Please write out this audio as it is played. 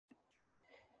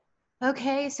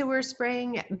Okay, so we're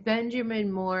spraying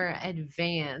Benjamin Moore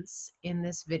Advance in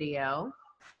this video.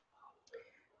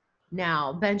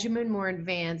 Now, Benjamin Moore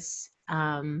Advance,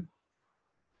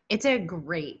 it's a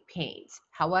great paint.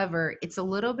 However, it's a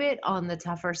little bit on the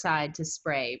tougher side to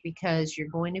spray because you're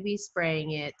going to be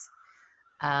spraying it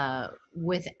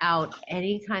without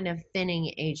any kind of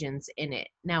thinning agents in it.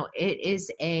 Now, it is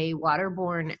a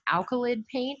waterborne alkylid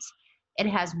paint. It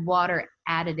has water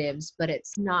additives, but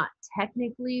it's not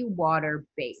technically water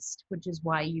based, which is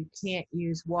why you can't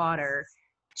use water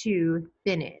to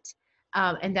thin it.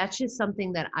 And that's just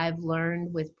something that I've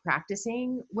learned with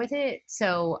practicing with it.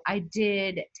 So I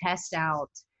did test out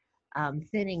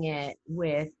thinning it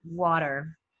with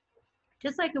water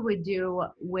just like it would do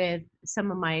with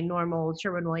some of my normal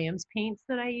Sherwin-Williams paints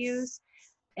that I use.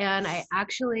 And I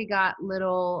actually got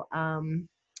little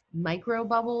micro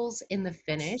bubbles in the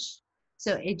finish.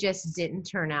 So it just didn't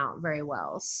turn out very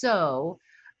well. So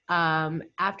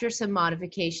after some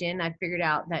modification, I figured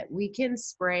out that we can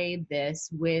spray this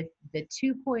with the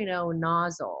 2.0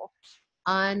 nozzle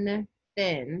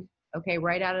unthinned, okay,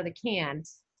 right out of the can.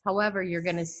 However, you're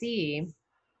going to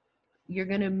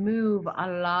move a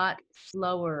lot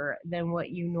slower than what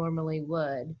you normally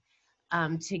would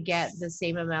to get the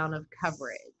same amount of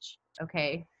coverage.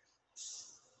 Okay.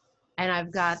 And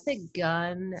I've got the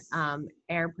gun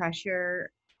air pressure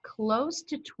close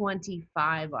to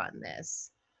 25 on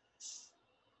this.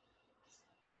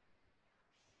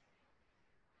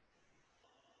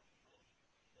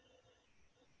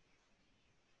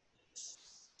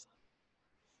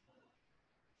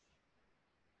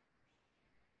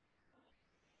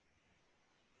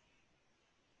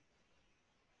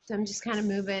 So I'm just kind of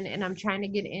moving and I'm trying to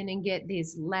get in and get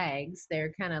these legs.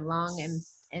 They're kind of long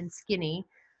and skinny.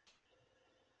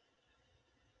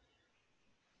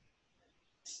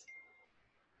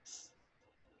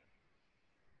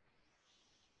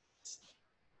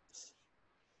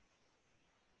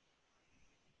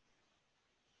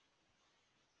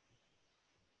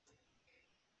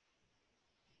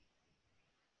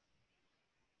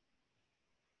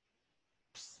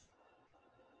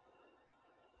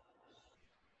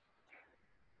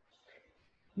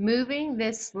 Moving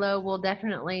this slow will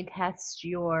definitely test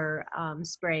your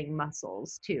spraying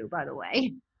muscles too, by the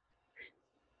way.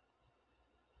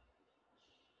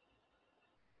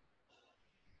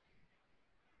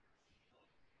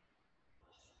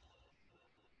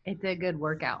 It's a good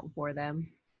workout for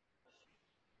them.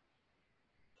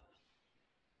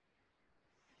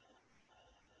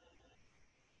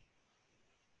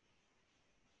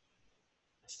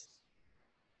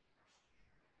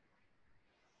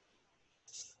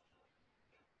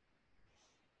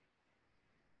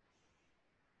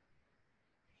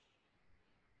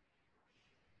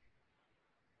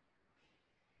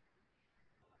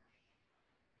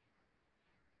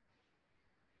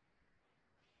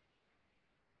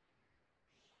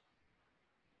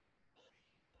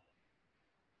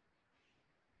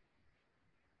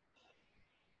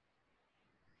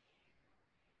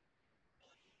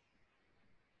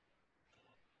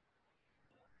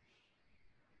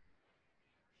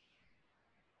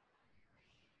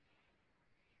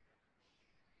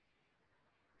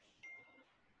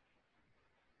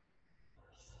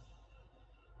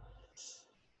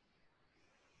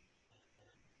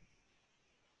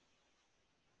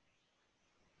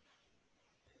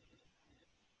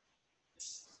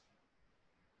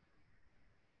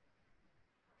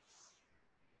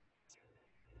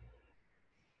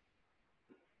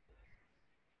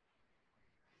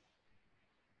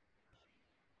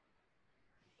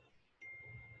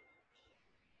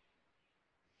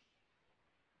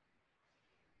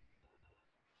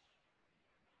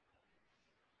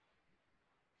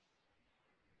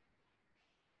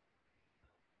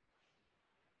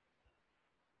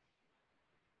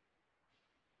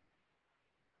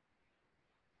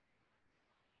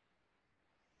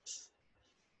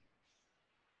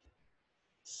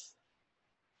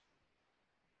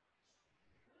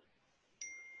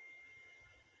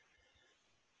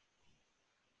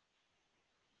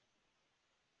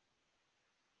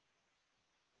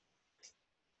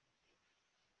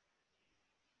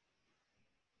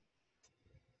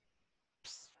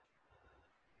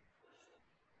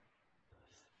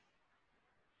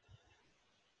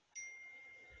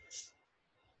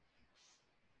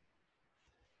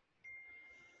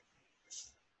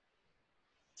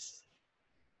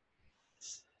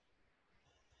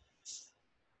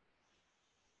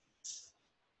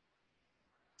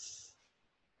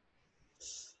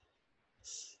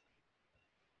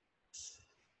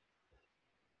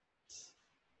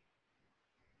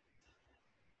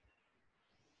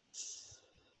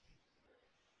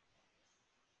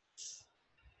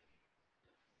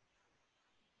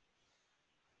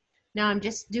 Now I'm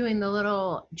just doing the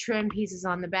little trim pieces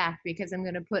on the back because I'm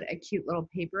going to put a cute little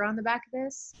paper on the back of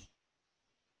this.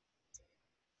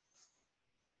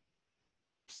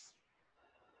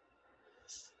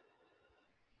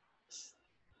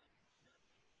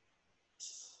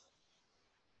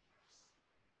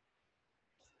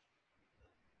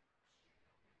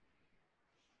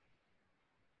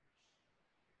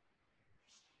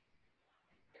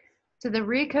 So the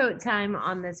recoat time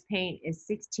on this paint is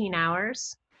 16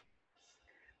 hours.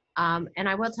 And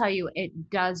I will tell you,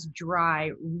 it does dry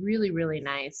really, really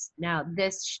nice. Now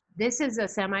this is a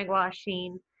semi-gloss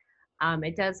sheen.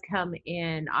 It does come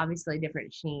in obviously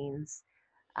different sheens.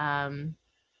 Um,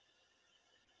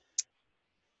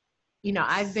 you know,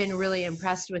 I've been really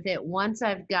impressed with it. Once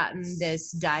I've gotten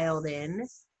this dialed in,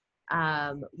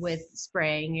 with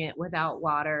spraying it without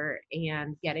water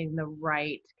and getting the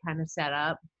right kind of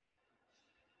setup.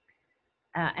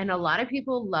 And a lot of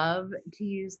people love to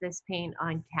use this paint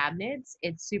on cabinets.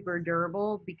 It's super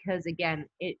durable because again,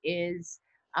 it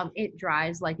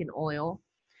dries like an oil.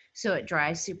 So it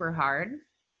dries super hard.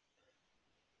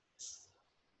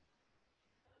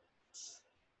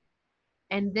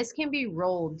 And this can be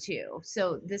rolled too.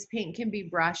 So this paint can be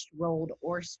brushed, rolled,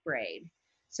 or sprayed.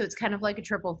 So it's kind of like a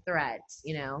triple threat,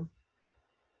 you know.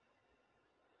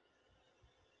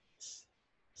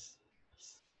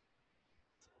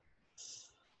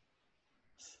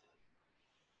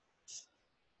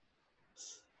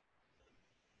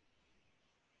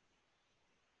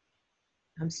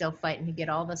 I'm still fighting to get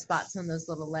all the spots on those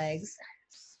little legs.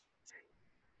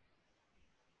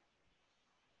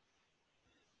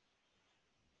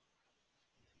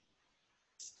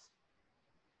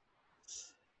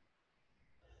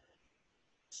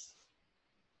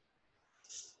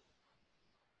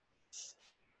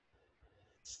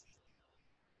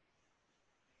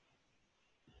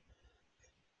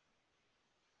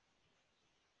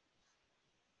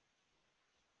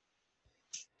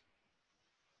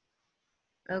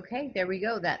 Okay, there we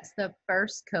go. That's the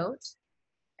first coat.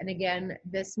 And again,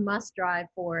 this must dry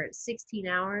for 16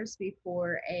 hours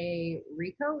before a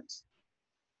recoat.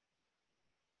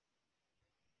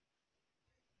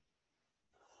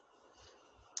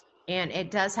 And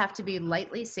it does have to be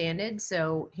lightly sanded.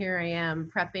 So here I am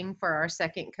prepping for our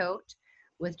second coat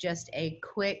with just a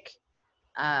quick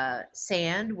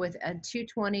sand with a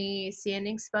 220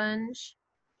 sanding sponge.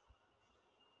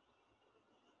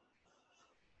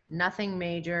 Nothing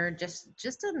major,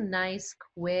 just a nice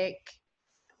quick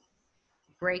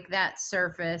break that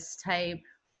surface type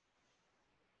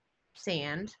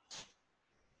sand.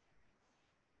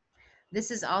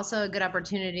 This is also a good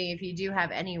opportunity if you do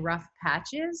have any rough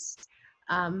patches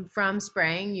from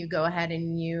spraying, you go ahead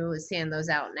and you sand those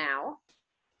out now.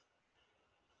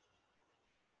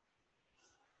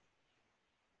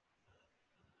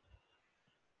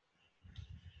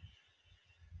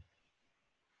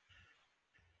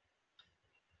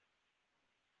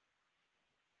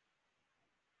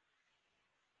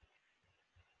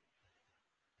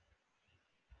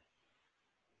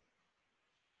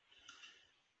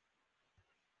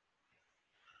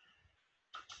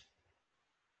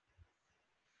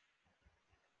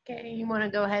 Okay, you want to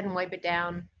go ahead and wipe it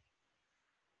down.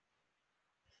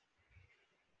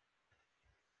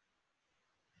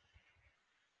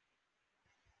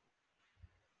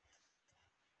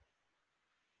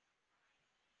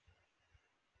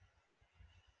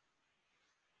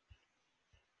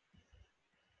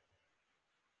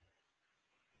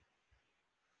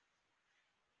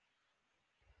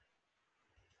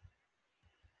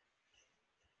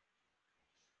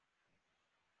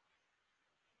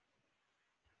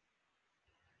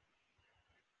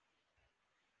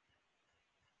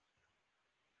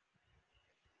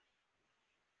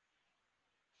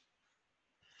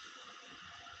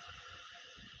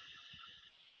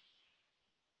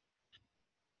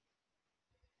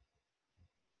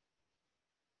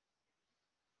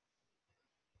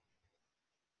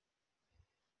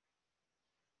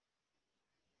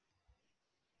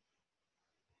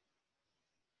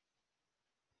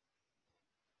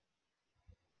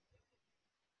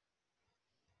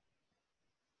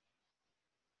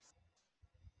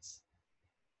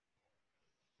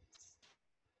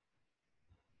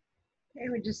 Okay,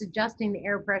 we're just adjusting the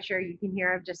air pressure. You can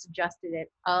hear I've just adjusted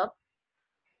it up.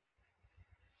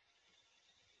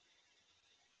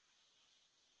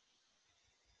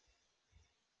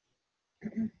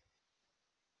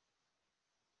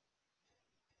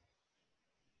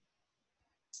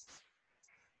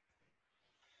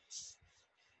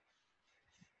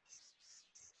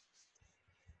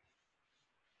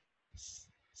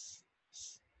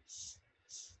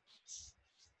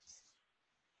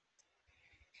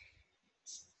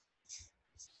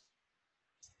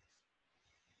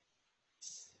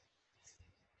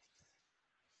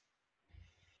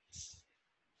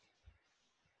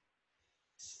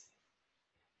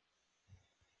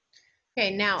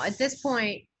 Okay, now at this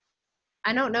point,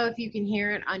 I don't know if you can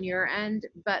hear it on your end,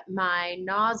 but my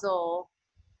nozzle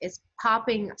is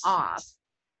popping off.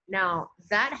 Now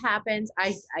that happens,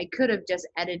 I could have just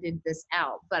edited this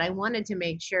out, but I wanted to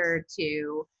make sure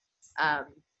um,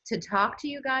 to talk to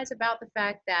you guys about the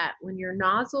fact that when your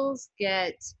nozzles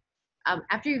get,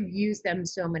 after you've used them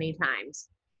so many times,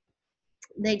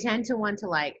 they tend to want to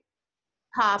like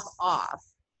pop off.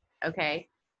 Okay.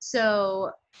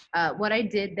 So what I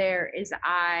did there is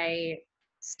I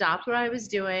stopped what I was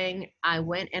doing. I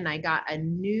went and I got a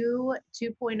new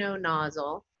 2.0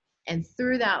 nozzle and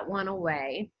threw that one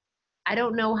away. I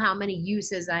don't know how many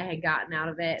uses I had gotten out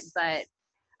of it, but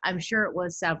I'm sure it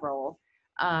was several.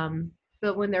 Um,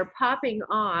 but when they're popping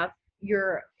off,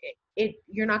 you're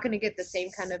not going to get the same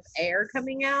kind of air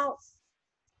coming out.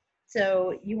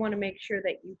 So you want to make sure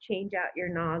that you change out your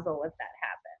nozzle if that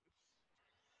happens.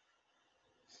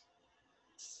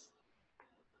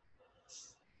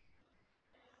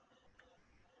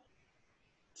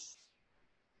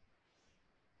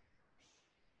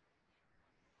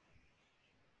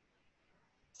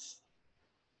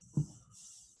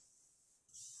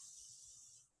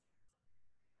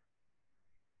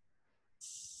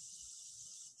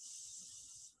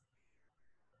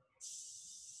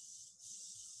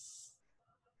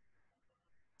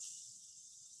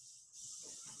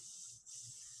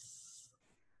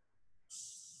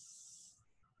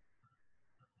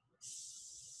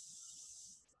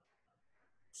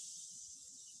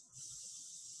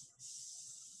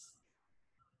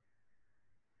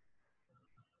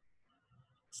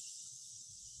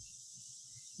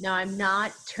 Now I'm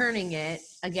not turning it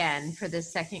again for the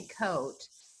second coat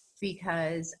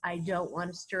because I don't want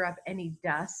to stir up any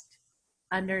dust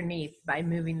underneath by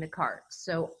moving the cart.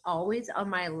 So always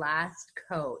on my last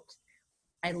coat,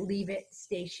 I leave it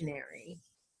stationary.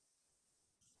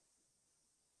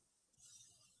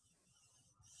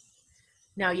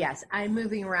 Now, yes, I'm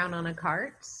moving around on a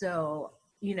cart, so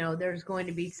there's going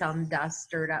to be some dust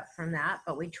stirred up from that,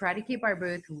 but we try to keep our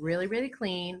booth really, really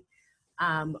clean.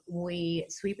 We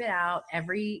sweep it out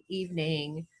every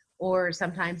evening or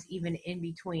sometimes even in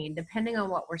between, depending on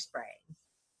what we're spraying.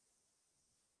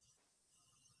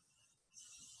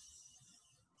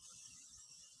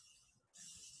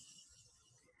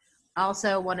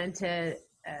 Also wanted to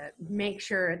make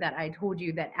sure that I told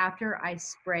you that after I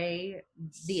spray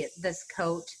this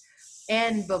coat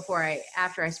and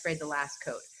after I sprayed the last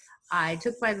coat, I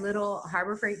took my little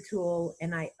Harbor Freight tool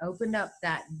and I opened up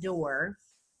that door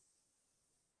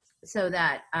so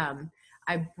that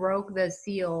I broke the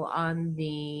seal on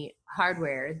the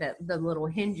hardware, that the little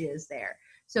hinges there,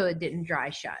 so it didn't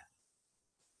dry shut.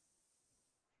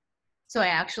 So I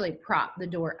actually propped the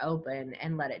door open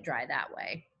and let it dry that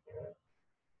way.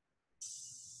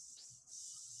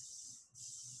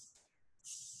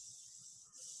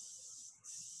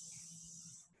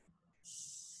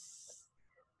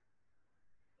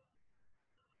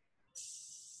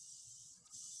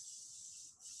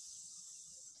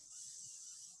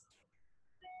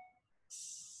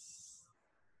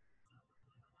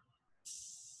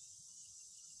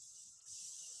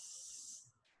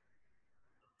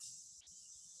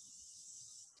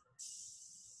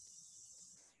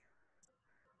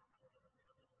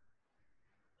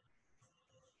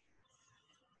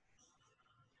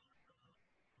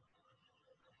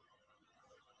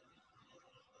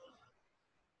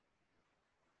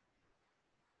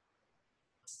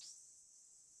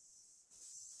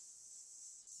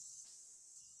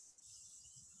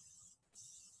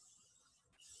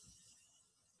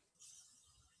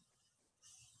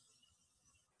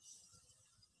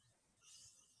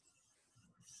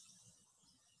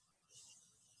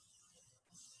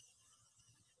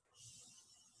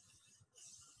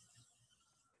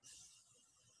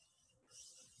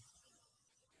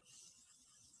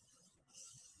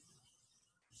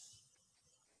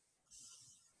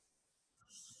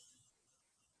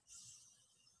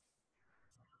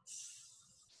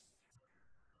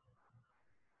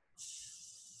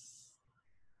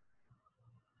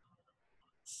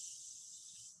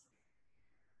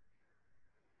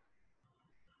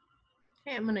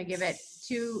 Okay, I'm going to give it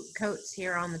 2 coats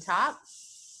here on the top.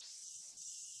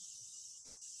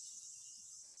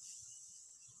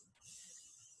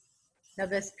 Now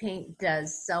this paint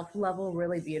does self-level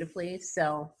really beautifully,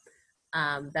 so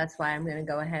that's why I'm going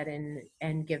to go ahead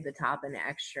and give the top an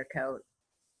extra coat.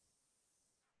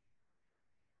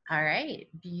 All right,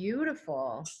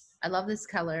 beautiful. I love this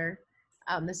color.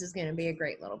 This is going to be a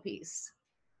great little piece.